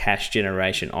better cash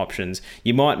generation options.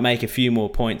 You might make a few more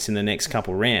points in the next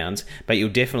couple rounds, but you'll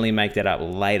definitely make that up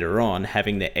later on,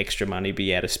 having the extra money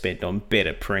be able to spend on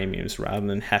better premiums rather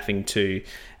than having to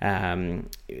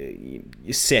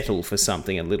settle for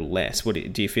something a little less.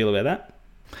 Do you feel about that?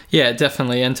 Yeah,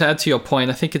 definitely. And to add to your point,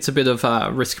 I think it's a bit of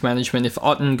risk management. If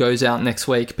Otten goes out next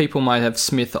week, people might have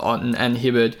Smith, Otten and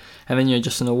Hibberd, and then you're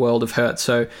just in a world of hurt.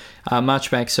 So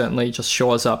Marchbank certainly just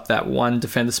shores up that one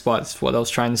defender spot. That's what I was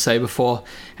trying to say before.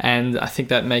 And I think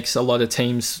that makes a lot of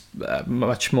teams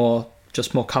much more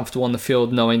comfortable on the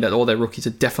field, knowing that all their rookies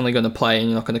are definitely going to play and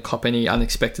you're not going to cop any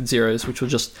unexpected zeros, which will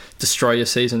just destroy your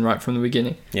season right from the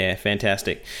beginning. Yeah,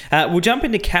 fantastic. We'll jump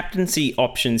into captaincy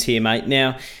options here, mate.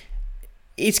 Now,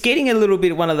 it's getting a little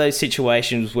bit one of those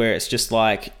situations where it's just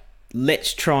like,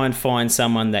 let's try and find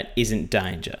someone that isn't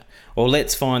Danger. Or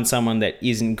let's find someone that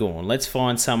isn't Gawn. Let's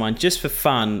find someone just for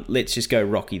fun. Let's just go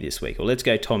Rocky this week. Or let's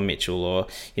go Tom Mitchell. Or,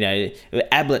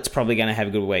 Ablett's probably going to have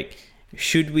a good week.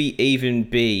 Should we even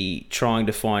be trying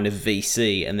to find a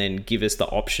VC and then give us the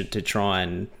option to try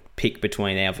and pick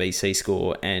between our VC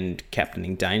score and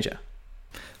captaining Danger?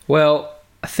 Well,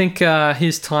 I think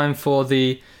here's time for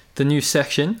the new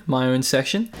section, my own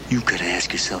section. You gotta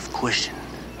ask yourself a question.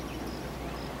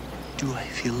 Do I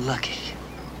feel lucky?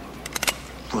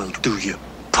 Well, do you,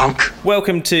 punk?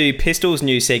 Welcome to Pistol's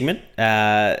new segment.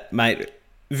 Mate,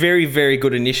 very, very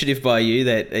good initiative by you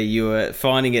that you were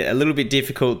finding it a little bit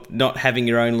difficult not having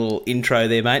your own little intro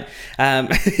there, mate.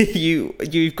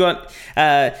 You've got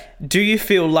Do You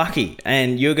Feel Lucky?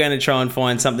 And you're going to try and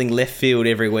find something left field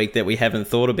every week that we haven't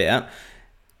thought about.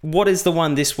 What is the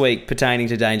one this week pertaining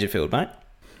to Dangerfield, mate?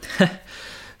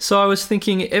 So I was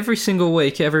thinking every single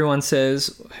week everyone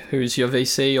says who's your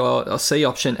VC or C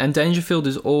option, and Dangerfield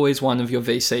is always one of your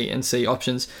VC and C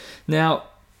options. Now,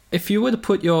 if you were to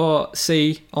put your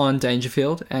C on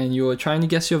Dangerfield and you were trying to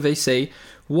guess your VC,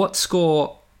 what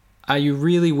score are you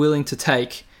really willing to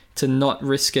take to not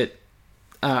risk it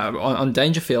on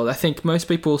Dangerfield? I think most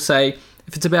people say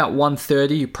if it's about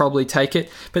 130, you probably take it.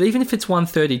 But even if it's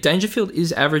 130, Dangerfield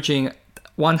is averaging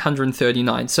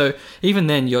 139. So even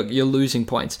then, you're losing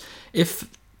points.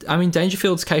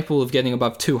 Dangerfield's capable of getting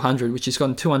above 200, which has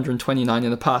gone 229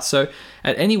 in the past. So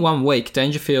at any 1 week,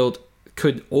 Dangerfield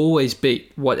could always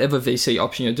beat whatever VC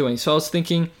option you're doing. So I was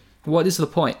thinking, what is the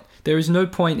point? There is no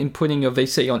point in putting your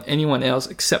VC on anyone else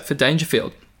except for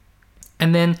Dangerfield.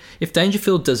 And then if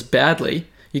Dangerfield does badly,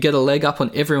 you get a leg up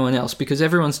on everyone else because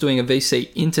everyone's doing a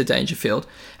VC into Dangerfield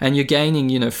and you're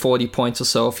gaining, 40 points or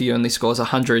so if he only scores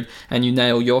 100 and you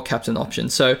nail your captain option.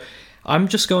 So I'm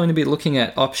just going to be looking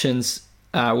at options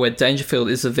where Dangerfield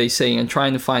is a VC and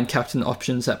trying to find captain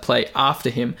options that play after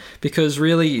him, because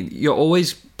really you're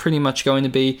always pretty much going to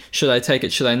be, should I take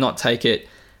it, should I not take it,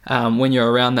 when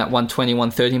you're around that 120,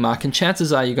 130 mark. And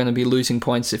chances are you're going to be losing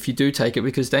points if you do take it,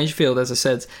 because Dangerfield, as I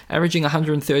said, is averaging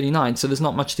 139, so there's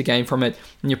not much to gain from it.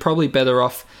 And you're probably better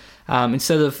off,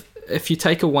 instead of, if you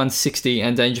take a 160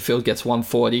 and Dangerfield gets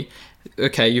 140,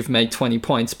 okay, you've made 20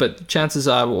 points, but chances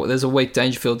are there's a week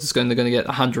Dangerfield is going to get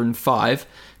 105.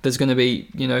 There's going to be,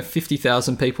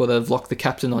 50,000 people that have locked the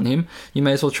captain on him. You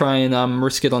may as well try and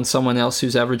risk it on someone else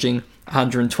who's averaging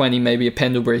 120, maybe a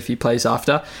Pendlebury if he plays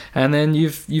after, and then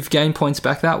you've gained points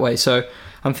back that way. So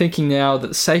I'm thinking now that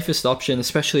the safest option,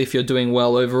 especially if you're doing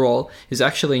well overall, is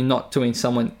actually not doing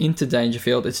someone into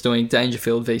Dangerfield, it's doing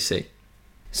Dangerfield VC.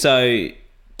 So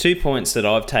 2 points that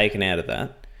I've taken out of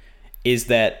that is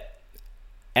that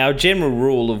our general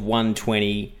rule of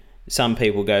 120, some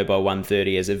people go by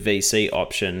 130 as a VC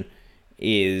option,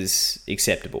 is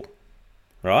acceptable,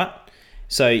 right?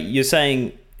 So you're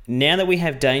saying now that we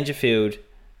have Dangerfield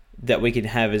that we can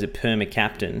have as a perma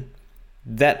captain,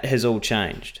 that has all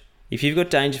changed. If you've got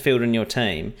Dangerfield on your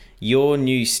team, your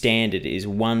new standard is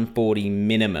 140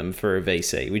 minimum for a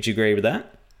VC. Would you agree with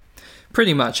that?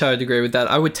 Pretty much, I would agree with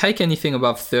that. I would take anything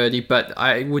above 30, but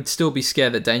I would still be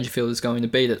scared that Dangerfield is going to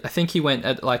beat it. I think he went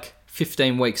at like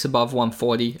 15 weeks above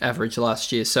 140 average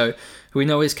last year. So we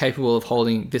know he's capable of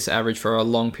holding this average for a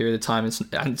long period of time.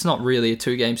 And it's not really a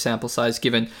 2-game sample size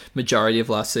given majority of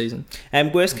last season.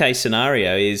 And worst case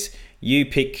scenario is you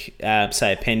pick,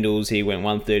 say, a Pendles, he went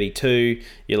 132.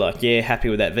 You're like, yeah, happy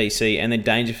with that VC. And then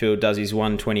Dangerfield does his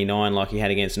 129 like he had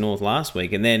against North last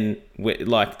week. And then,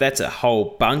 like, that's a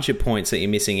whole bunch of points that you're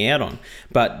missing out on.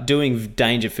 But doing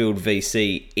Dangerfield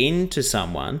VC into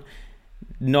someone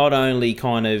not only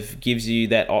kind of gives you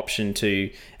that option to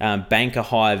bank a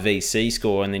higher VC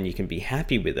score and then you can be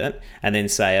happy with it and then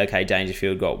say, okay,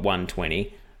 Dangerfield got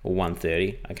 120 or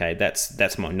 130. Okay,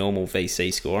 that's my normal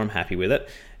VC score. I'm happy with it.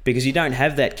 Because you don't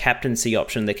have that captaincy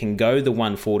option that can go the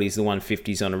 140s, the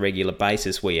 150s on a regular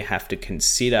basis where you have to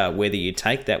consider whether you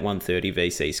take that 130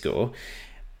 VC score.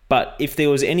 But if there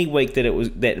was any week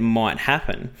that might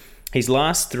happen, his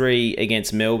last 3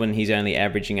 against Melbourne, he's only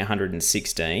averaging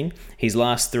 116. His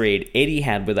last 3 at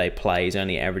Etihad where they play, he's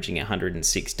only averaging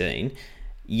 116.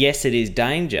 Yes, it is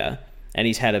danger, and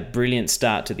he's had a brilliant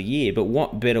start to the year, but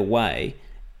what better way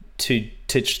to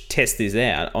test this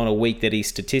out on a week that he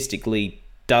statistically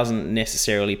doesn't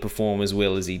necessarily perform as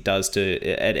well as he does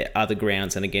at other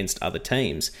grounds and against other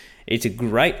teams. It's a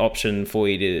great option for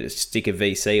you to stick a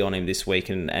VC on him this week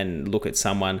and look at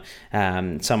someone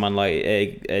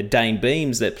like Dane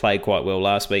Beams that played quite well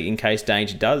last week in case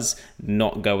Danger does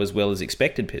not go as well as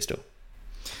expected, Pistol.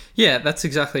 Yeah, that's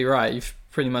exactly right. You've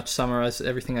pretty much summarised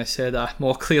everything I said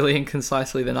more clearly and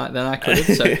concisely than I could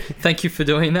have, so thank you for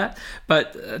doing that.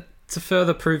 But to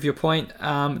further prove your point,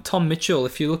 Tom Mitchell,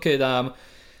 if you look at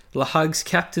La Hug's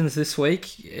captains this week,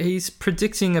 he's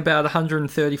predicting about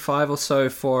 135 or so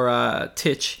for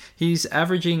Titch. He's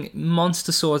averaging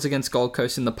monster scores against Gold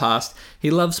Coast in the past.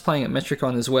 He loves playing at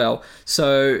Metricon as well.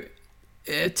 So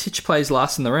Titch plays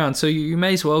last in the round. So you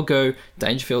may as well go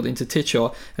Dangerfield into Titch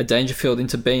or a Dangerfield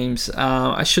into Beams.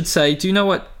 I should say, do you know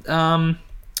what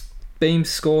Beams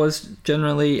scores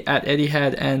generally at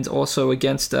Etihad and also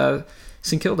against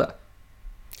St Kilda?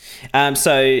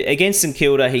 So against St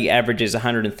Kilda, he averages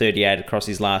 138 across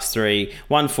his last 3,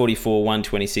 144,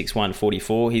 126,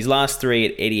 144. His last 3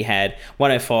 at Etihad,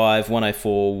 105,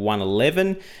 104,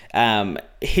 111.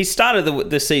 He started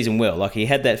the season well. Like, he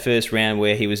had that first round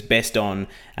where he was best on,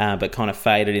 but kind of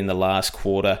faded in the last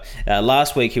quarter.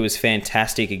 Last week, he was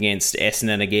fantastic against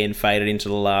Essendon again, faded into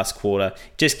the last quarter,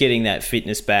 just getting that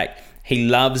fitness back. He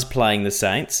loves playing the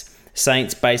Saints.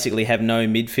 Saints basically have no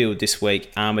midfield this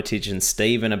week. Armitage and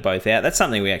Stephen are both out. That's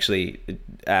something we actually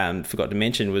forgot to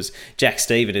mention was Jack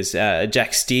Steele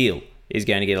is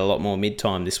going to get a lot more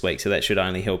mid-time this week, so that should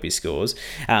only help his scores.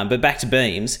 But back to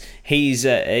Beams, he's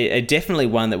definitely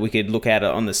one that we could look at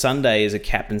on the Sunday as a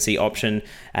captaincy option.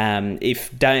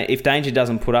 If Danger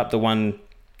doesn't put up the 130s,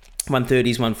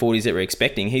 140s that we're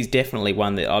expecting, he's definitely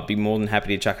one that I'd be more than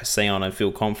happy to chuck a C on and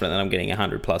feel confident that I'm getting a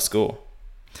 100-plus score.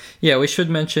 Yeah, we should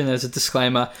mention as a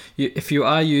disclaimer, if you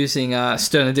are using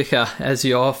Sternadicker as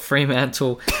your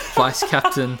Fremantle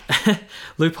vice-captain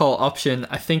loophole option,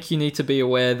 I think you need to be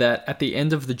aware that at the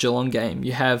end of the Geelong game,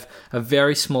 you have a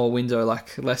very small window,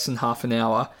 like less than half an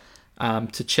hour,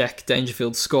 to check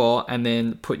Dangerfield's score and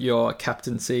then put your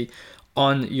captaincy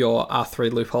on your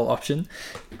R3 loophole option.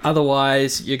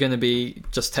 Otherwise, you're going to be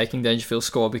just taking Dangerfield's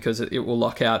score because it will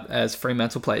lock out as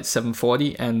Fremantle play at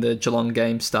 7:40 and the Geelong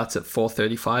game starts at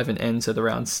 4:35 and ends at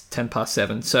around 10 past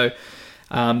 7. So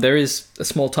there is a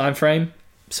small time frame,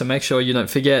 so make sure you don't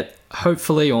forget.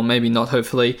 Hopefully, or maybe not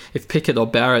hopefully, if Pickett or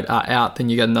Barrett are out, then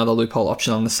you get another loophole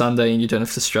option on the Sunday and you don't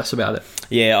have to stress about it.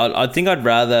 Yeah, I think I'd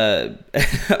rather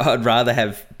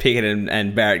have Pickett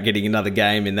and Barrett getting another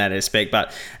game in that aspect.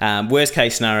 But worst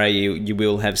case scenario, you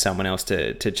will have someone else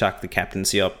to chuck the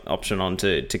captaincy option on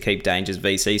to keep Danger's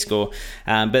VC score.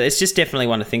 But it's just definitely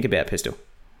one to think about, Pistol.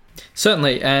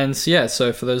 Certainly, and yeah,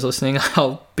 so for those listening,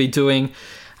 I'll be doing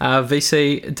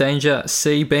VC, Danger,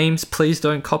 C, Beams. Please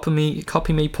don't copy me,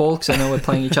 Paul, because I know we're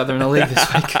playing each other in a league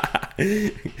this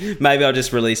week. Maybe I'll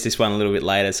just release this one a little bit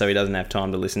later so he doesn't have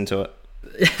time to listen to it.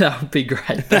 That would be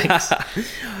great. Thanks.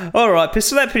 All right,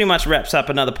 Pistol, that pretty much wraps up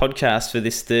another podcast for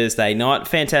this Thursday night.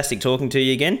 Fantastic talking to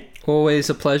you again. Always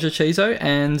a pleasure, Chizo.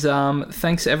 And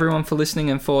thanks everyone for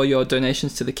listening and for your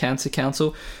donations to the Cancer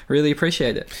Council. Really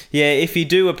appreciate it. Yeah, if you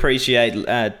do appreciate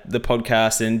the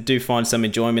podcast and do find some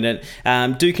enjoyment in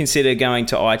it, do consider going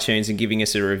to iTunes and giving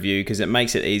us a review because it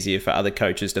makes it easier for other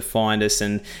coaches to find us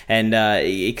and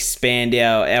expand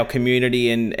our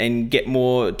community and get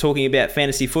more talking about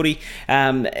fantasy footy.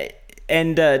 And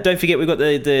don't forget, we've got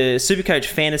the Supercoach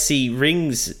Fantasy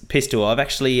Rings, Pistol. I've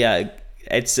actually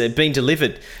it's been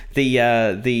delivered.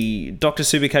 The Dr.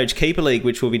 Supercoach Keeper League,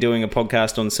 which we'll be doing a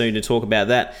podcast on soon to talk about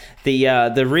that.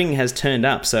 The ring has turned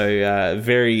up, so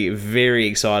very, very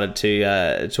excited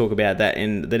to talk about that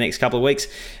in the next couple of weeks.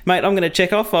 Mate, I'm going to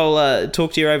check off. I'll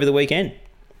talk to you over the weekend.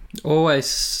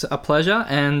 Always a pleasure,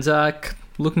 and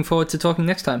looking forward to talking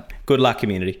next time. Good luck,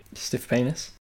 community. Stiff penis.